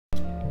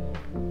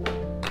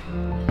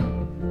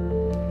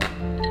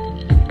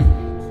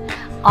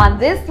On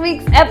this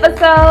week's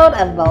episode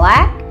of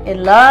Black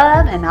in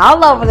Love and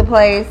All Over the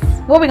Place,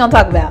 what are we going to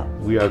talk about?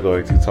 We are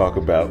going to talk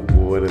about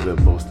one of the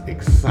most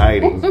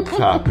exciting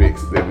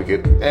topics that we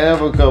could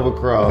ever come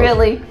across.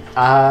 Really?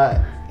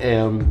 I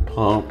am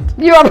pumped.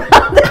 You are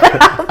pumped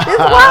about this?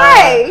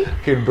 Why? I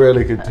can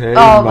barely contain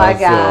Oh my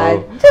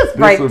myself. God. Just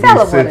break. This will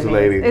Tell be them what it is.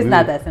 scintillating. It's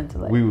not that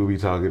scintillating. We will be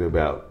talking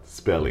about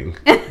spelling.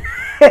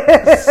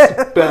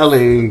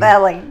 Spelling.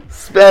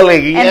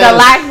 Spelling, yes. And the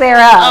lack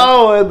thereof.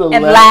 Oh,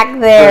 and the lack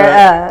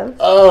thereof.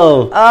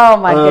 Oh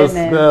my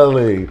goodness.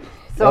 Spelling.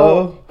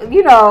 So,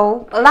 you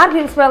know, a lot of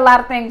people spell a lot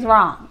of things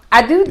wrong.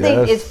 I do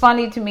think Yes. it's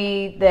funny to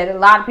me that a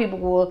lot of people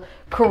will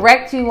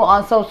correct you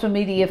on social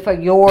media for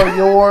your. And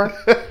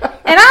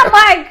I'm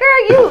like,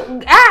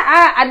 girl,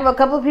 I know a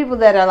couple of people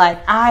that are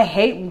like, I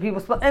hate when people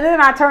spell. And then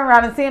I turn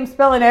around and see them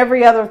spelling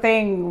every other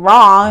thing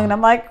wrong. And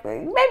I'm like,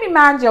 maybe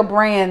mind your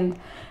brand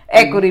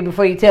equity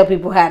before you tell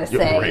people how to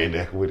say. Your brand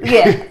equity.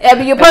 Yeah. I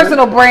mean, your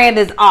personal brand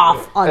is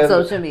off on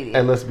social media.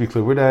 And let's be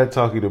clear, we're not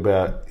talking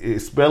about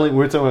spelling.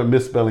 We're talking about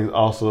misspelling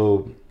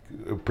also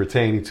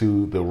pertaining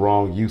to the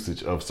wrong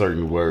usage of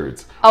certain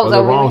words. Oh, or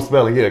so the wrong really?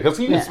 spelling. Yeah, because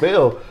you can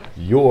spell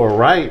 "you're"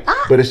 right,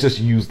 but it's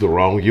just used the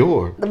wrong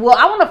 "you're." Well,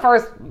 I want to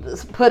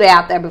first put it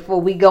out there before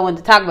we go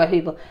into talk about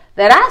people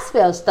that I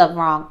spell stuff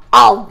wrong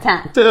all the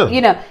time. Yeah.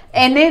 You know,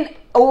 and then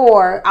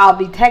or I'll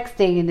be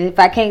texting, and if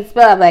I can't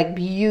spell, I'm like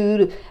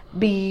beautiful,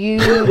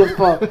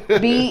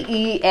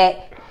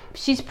 B-E-A.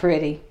 She's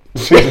pretty.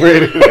 She's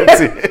ready.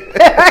 That's it.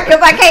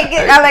 Because I can't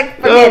get. I like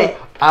forget it.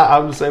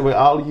 I'm the same way.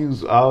 I'll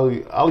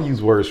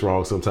use words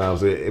wrong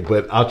sometimes,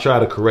 but I'll try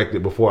to correct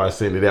it before I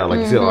send it out.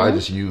 Like you said, or I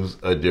just use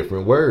a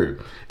different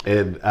word.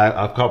 And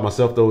I've caught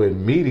myself though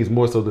in meetings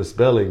more so than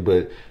spelling,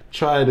 but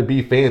trying to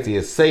be fancy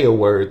and say a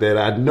word that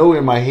I know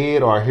in my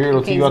head or I hear it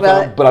on TV all the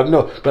time, but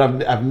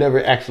I've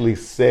never actually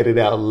said it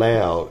out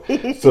loud.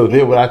 So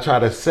then when I try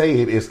to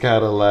say it, it's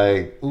kind of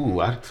like, ooh,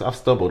 I've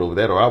stumbled over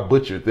that or I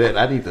butchered that.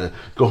 I need to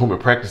go home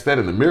and practice that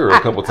in the mirror a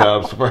couple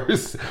times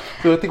first.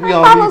 So I think we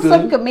all follow need to.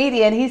 some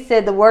comedian. He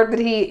said the word that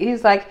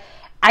he's like,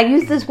 I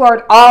use this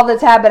word all the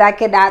time, but I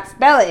cannot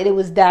spell it. And it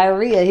was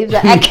diarrhea. He was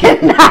like, I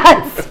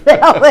cannot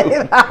spell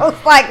it. I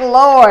was like,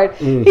 Lord,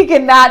 he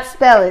cannot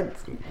spell it.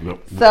 Nope.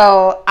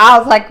 So I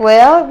was like,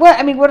 well,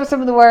 what are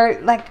some of the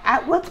words? Like,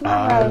 what's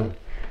my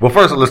Well,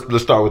 first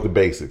let's start with the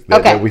basics.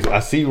 Okay. I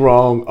see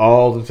wrong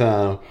all the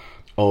time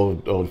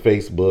on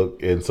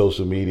Facebook and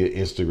social media,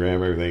 Instagram,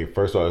 everything.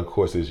 First of all, of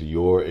course, is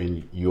your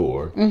and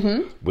your,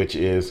 which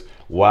is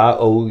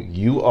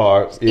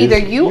Y-O-U-R. Either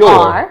you your.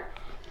 are.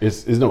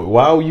 It's no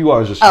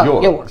Y-O-U-R is just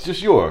your. Yours. It's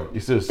just your.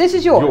 It's just This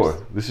is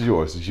yours. This is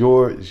yours. It's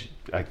your.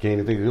 I can't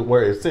even think of the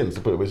word it's sentence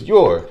to put it. But it's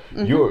your.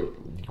 Your.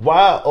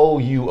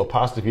 Y-O-U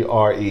apostrophe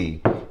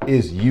R-E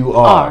is you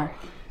are.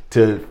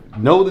 To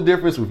know the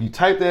difference, if you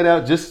type that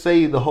out, just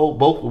say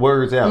both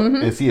words out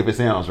and see if it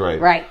sounds right.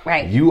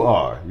 Right. You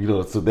are.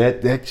 So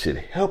that should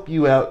help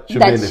you out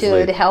tremendously.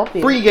 That should help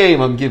you. Free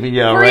game I'm giving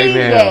y'all right now. Free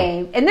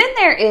game. And then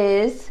there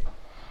is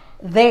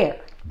there.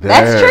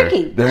 That's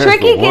tricky.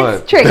 Tricky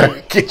gets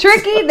tricky.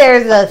 Tricky.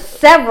 There's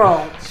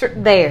several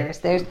theirs.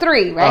 There's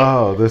three, right?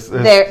 Oh, there's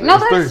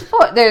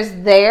four. There's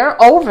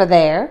there, over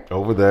there.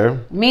 Over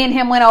there. Me and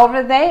him went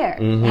over there.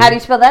 How do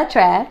you spell that,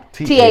 Trav?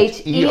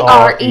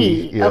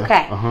 T-H-E-R-E. Yeah.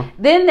 Okay.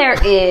 Then there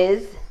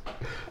is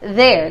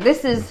there.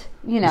 This is,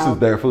 This is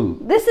their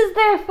food. This is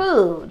their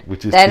food.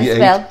 Which is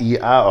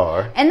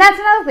T-H-E-I-R. And that's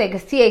another thing,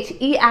 because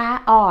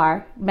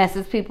T-H-E-I-R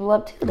messes people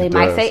up too. They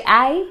might say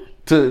I.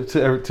 To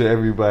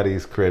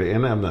everybody's credit,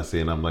 and I'm not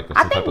saying I'm like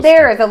I think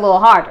there is a little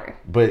harder,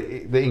 but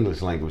the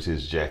English language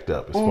is jacked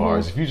up as far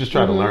as if you just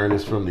try to learn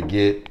this from the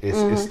get,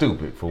 it's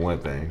stupid for one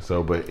thing.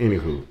 So, but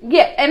anywho,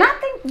 yeah, and I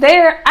think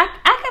there, I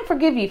can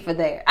forgive you for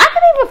there. I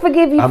can even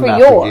forgive you for your. I'm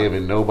not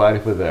forgiving nobody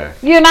for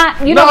that. You're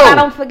not. You know, I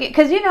don't forget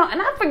because and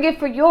I forgive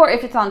for your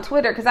if it's on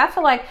Twitter because I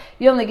feel like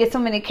you only get so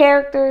many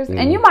characters,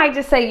 and you might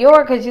just say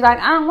your because you're like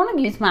I don't want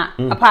to use my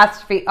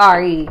apostrophe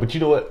R-E. But you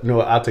know what?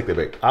 No, I'll take that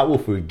back. I will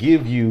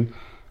forgive you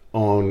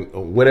on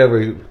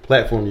whatever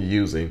platform you're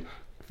using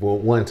for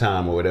one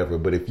time or whatever.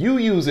 But if you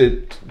use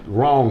it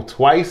wrong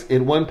twice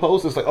in one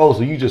post, it's like, oh,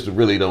 so you just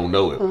really don't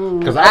know it.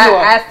 Because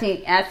I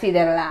see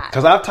that a lot.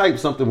 Because I've typed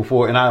something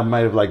before and I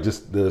might have like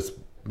just the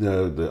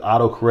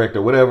autocorrect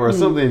or whatever or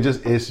something.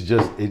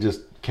 It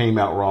just came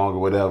out wrong or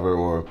whatever,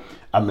 or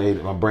I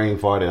made my brain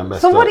farted. I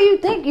messed up. So what do you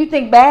think? You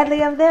think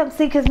badly of them?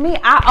 See, because me,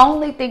 I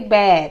only think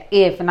bad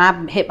and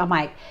I hit my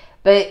mic.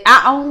 But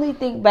I only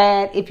think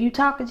bad if you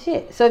talking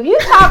shit. So if you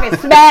talking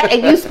smack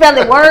and you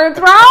spelling words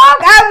wrong,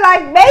 I'm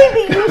like,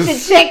 maybe you should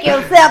check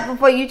yourself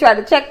before you try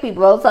to check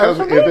people on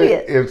social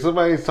media. If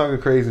somebody's talking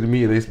crazy to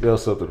me and they spell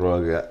something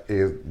wrong,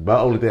 my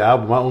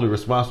only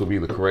response would be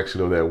the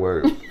correction of that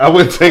word. I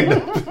wouldn't take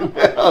nothing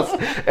else.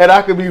 else, and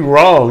I could be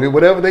wrong. And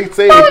whatever they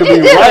say, What it could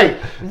would be you do? right.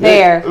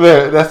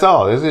 There. That's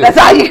all. That's it. That's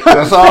all you gonna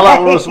That's all I'm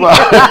say. gonna respond.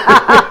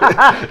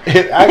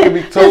 And I could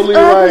be totally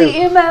right.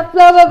 MF,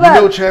 blah, blah, blah.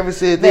 You know, Travis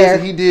said this, There.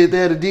 and he did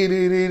that, and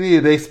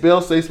they spell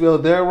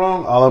it there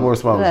wrong. All I'm gonna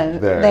respond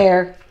is there.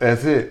 There.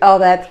 That's it. Oh,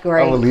 that's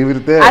great. I'm gonna leave it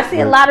at that. I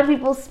see a lot of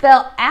people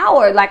spell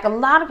hour. Like a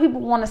lot of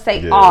people want to say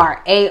Yeah.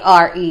 R,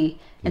 A-R-E,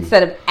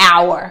 instead of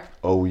hour.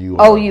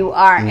 O-U-R.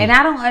 O-U-R. And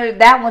I don't,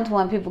 that one's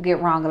one people get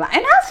wrong a lot.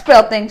 And I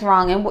spell things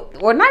wrong,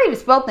 or not even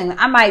spell things.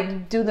 I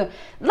might do them.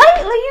 Lately,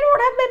 you know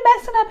what I've been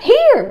messing up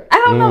here?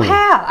 I don't know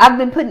how. I've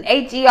been putting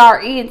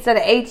H-E-R-E instead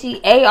of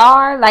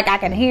H-E-A-R, like I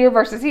can hear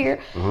versus hear.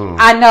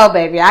 I know,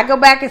 baby. I go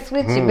back and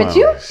switch it. But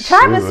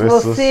Travis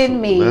will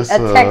send me a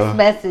text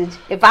message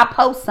if I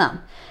post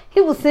something. He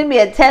will send me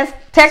a text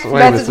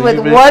message with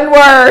one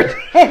word,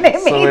 and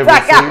it means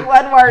I got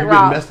one word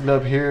wrong. You've been messing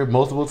up here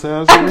multiple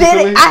times I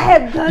recently? did it. I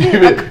have done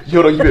it.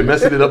 You've been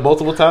messing it up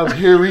multiple times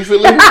here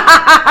recently?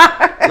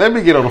 Let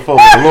me get on the phone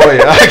with the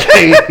lawyer. I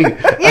can't.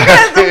 You're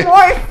going to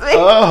divorce me.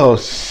 Oh,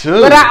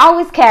 shoot. But I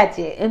always catch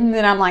it, and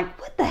then I'm like,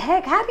 what the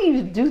heck? How do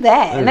you do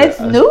that? And it's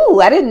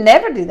new. I didn't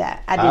never do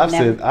that. I've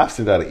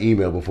sent out an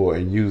email before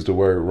and used the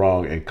word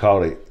wrong and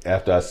caught it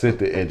after I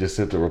sent it and just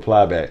sent the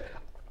reply back.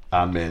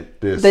 I meant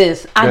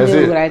this. I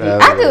do what I do.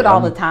 I do it all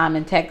the time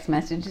in text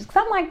messages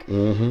because I'm like,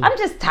 I'm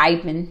just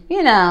typing,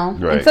 you know.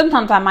 Right. And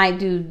sometimes I might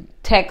do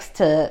text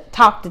to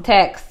talk to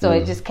text, so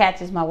it just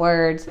catches my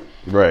words.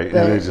 Right.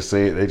 But And they just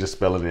say it. They just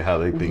spelling it how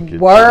they think it.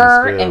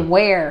 Word and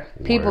where.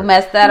 People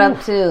mess that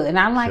up too, and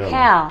I'm like,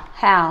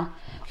 how?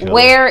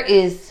 Where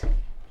is it?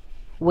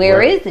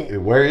 Where is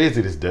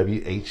it? It's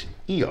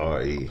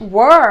W-H-E-R-E.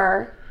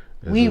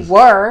 We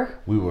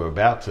were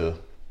about to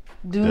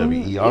do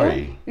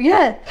W-E-R-E.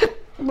 Yeah.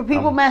 But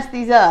people mess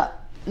these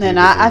up. And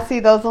I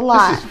see those a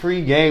lot. This is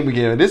free game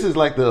again. This is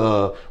like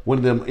the one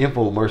of them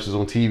infomercials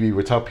on TV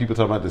where people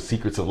talking about the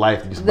secrets of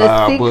life. You buy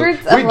our book. We're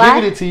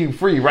giving it to you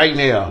free right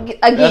now.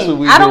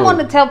 Again, I don't want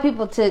to tell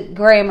people to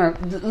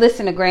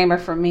listen to grammar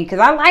from me because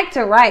I like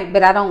to write,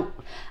 but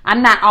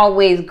I'm not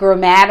always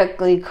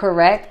grammatically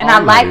correct, and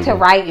I like to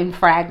write in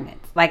fragments.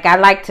 Like I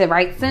like to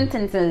write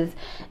sentences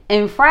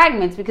in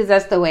fragments because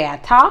that's the way I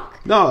talk.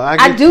 No,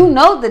 I do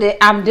know that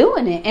I'm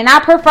doing it, and I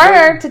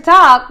prefer to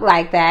talk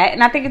like that.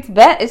 And I think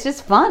it's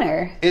just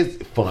funner. It's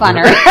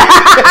funner.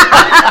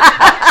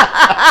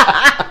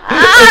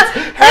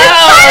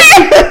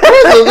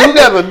 You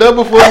got a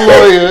number for a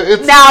lawyer.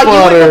 It's now funner.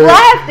 You would have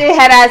laughed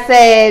had I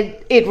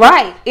said it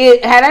right.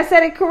 Had I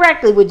said it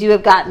correctly, would I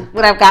have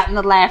gotten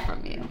a laugh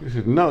from you?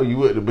 No, you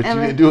wouldn't, but you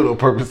didn't do it on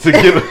purpose to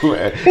get a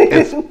laugh.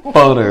 It's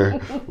funner.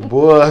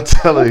 Boy, I'm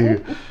telling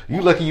you.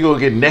 You lucky you gonna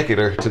get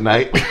nakeder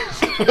tonight.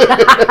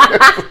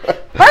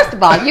 First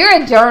of all,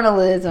 you're a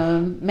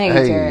journalism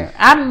major. Hey.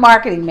 I'm a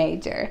marketing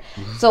major.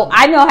 So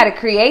I know how to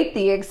create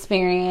the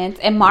experience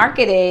and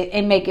market it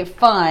and make it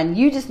fun.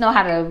 You just know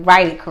how to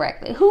write it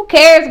correctly. Who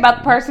cares about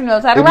the person who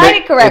knows how to write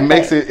it correctly?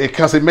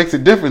 It makes a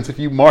difference if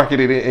you market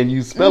it and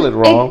you spell it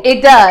wrong.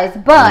 It does.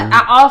 But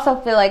I also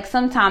feel like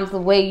sometimes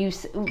when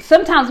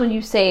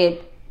you say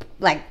it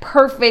like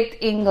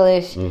perfect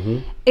English,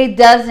 it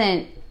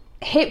doesn't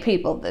hit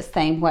people the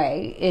same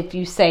way if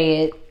you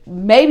say it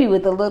maybe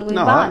with a little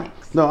ebonics.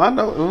 I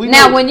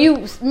know. When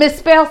you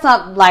misspell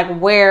something like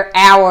where,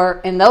 hour,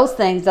 and those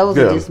things, those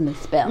are just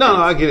misspelled. No,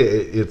 I get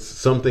it. It's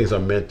some things are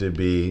meant to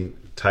be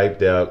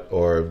typed out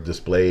or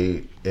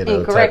displayed in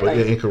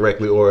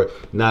incorrectly or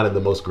not in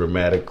the most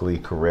grammatically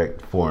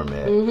correct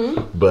format.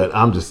 But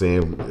I'm just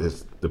saying,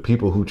 it's the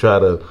people who try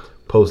to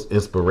post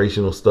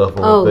inspirational stuff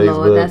on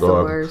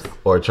Facebook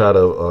or try to,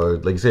 or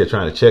like you said,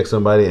 trying to check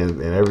somebody and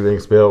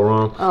everything's spelled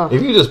wrong.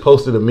 If you just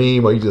posted a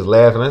meme or you just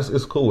laughing,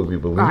 it's cool with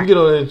people. When you get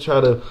on there and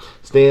try to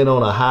stand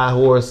on a high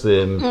horse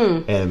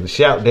and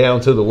shout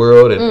down to the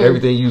world and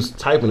everything you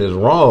typing is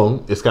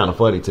wrong, it's kind of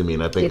funny to me,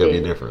 and I think of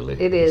you differently.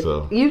 It is.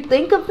 So. You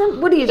think of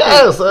them? What do you think?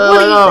 Yes. What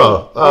do you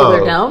think?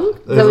 They're dumb?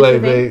 It's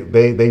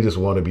like they just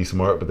want to be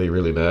smart, but they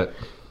really not.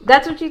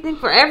 That's what you think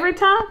for every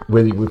time?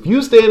 If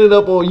you standing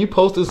up or you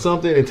posting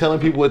something and telling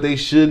people what they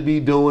should be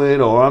doing,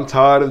 or I'm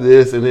tired of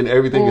this, and then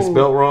everything is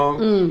spelled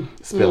wrong.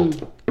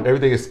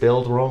 Everything is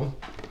spelled wrong.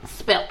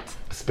 Spelt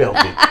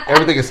it.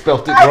 Everything is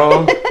spelt it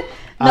wrong.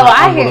 No,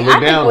 I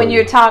think when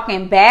you're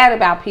talking bad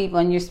about people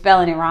and you're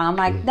spelling it wrong, I'm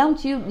like,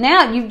 don't you?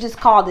 Now you've just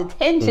called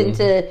attention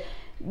to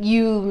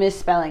you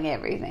misspelling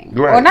everything,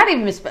 or not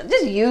even misspelling,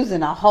 just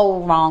using a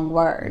whole wrong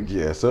word.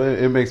 Yeah, so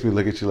it makes me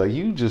look at you like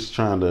you just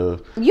trying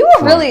to. You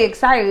were really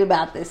excited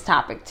about this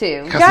topic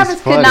too.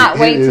 Travis could not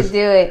wait to do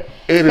it.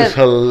 It is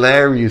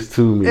hilarious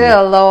to me.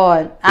 Oh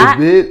Lord!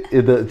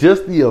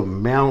 Just the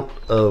amount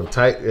of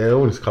I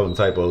don't just call them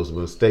typos,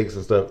 mistakes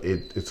and stuff.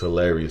 It's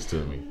hilarious to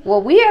me.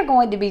 Well, we are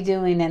going to be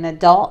doing an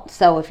adult.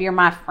 So if you're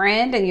my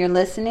friend and you're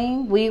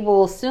listening, we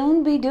will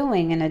soon be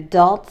doing an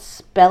adult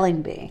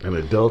spelling bee. An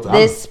adult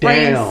this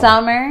spring,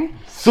 summer.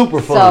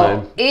 Super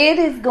fun. So it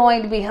is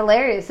going to be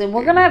hilarious, and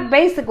we're gonna have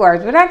basic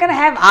words. We're not gonna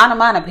have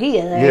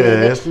onomatopoeia.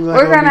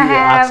 We're gonna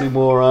have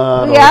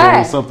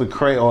oxymoron or something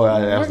crazy.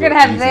 We're gonna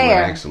have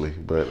there actually,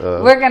 but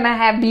we're gonna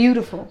have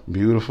beautiful.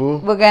 Beautiful.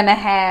 We're gonna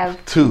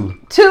have two.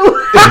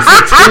 Two.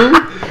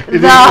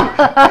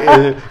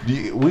 No.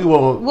 We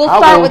won't. We'll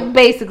start with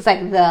basics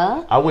like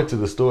the. I went to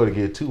the store to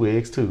get 2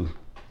 eggs too.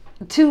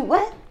 2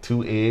 what?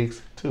 2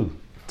 eggs too.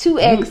 2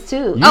 eggs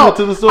too. You went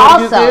to the store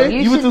to get eggs?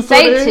 You shouldn't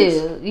say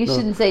 2. You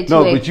shouldn't say 2 eggs.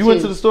 No, but you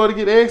went to the store to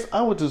get eggs.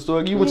 I went to the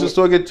store. You went to the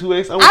store to get 2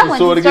 eggs. I went to the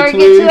store to get 2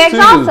 eggs too.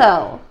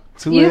 Also.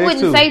 You eggs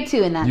wouldn't too. say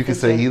 2 in that. You can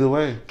say either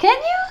way. Can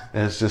you?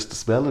 That's just the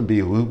spelling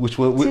bee. Which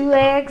one? 2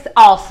 eggs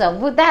also.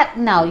 Would that?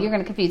 No, you're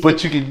going to confuse me.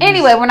 But you can.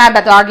 Anyway, we're not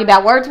about to argue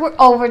about words. We're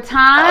over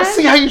time. I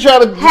see how you try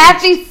to.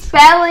 Happy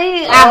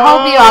spelling. I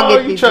hope you all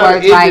get these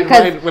words right.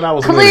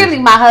 Because clearly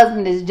my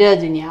husband is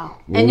judging y'all.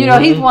 And you know,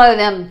 he's one of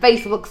them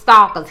Facebook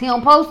stalkers. He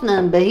don't post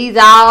nothing, but he's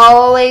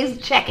always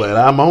checking. But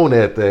I'm on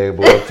that thing,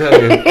 boy. I'm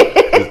telling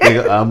you.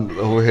 I'm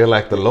over here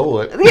like the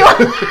Lord. Look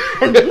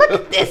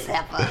at this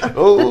heifer.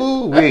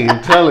 Oh, wait,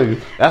 I'm telling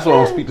you. That's why I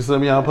don't speak to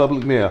some of y'all in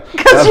public now.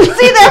 Because you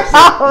see their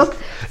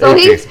posts. So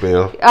he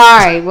spell. All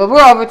right, well,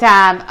 we're over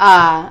time.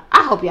 I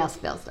hope y'all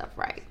spell stuff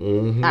right.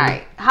 Mm-hmm. All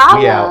right.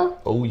 Holla. We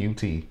out.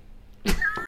 OUT.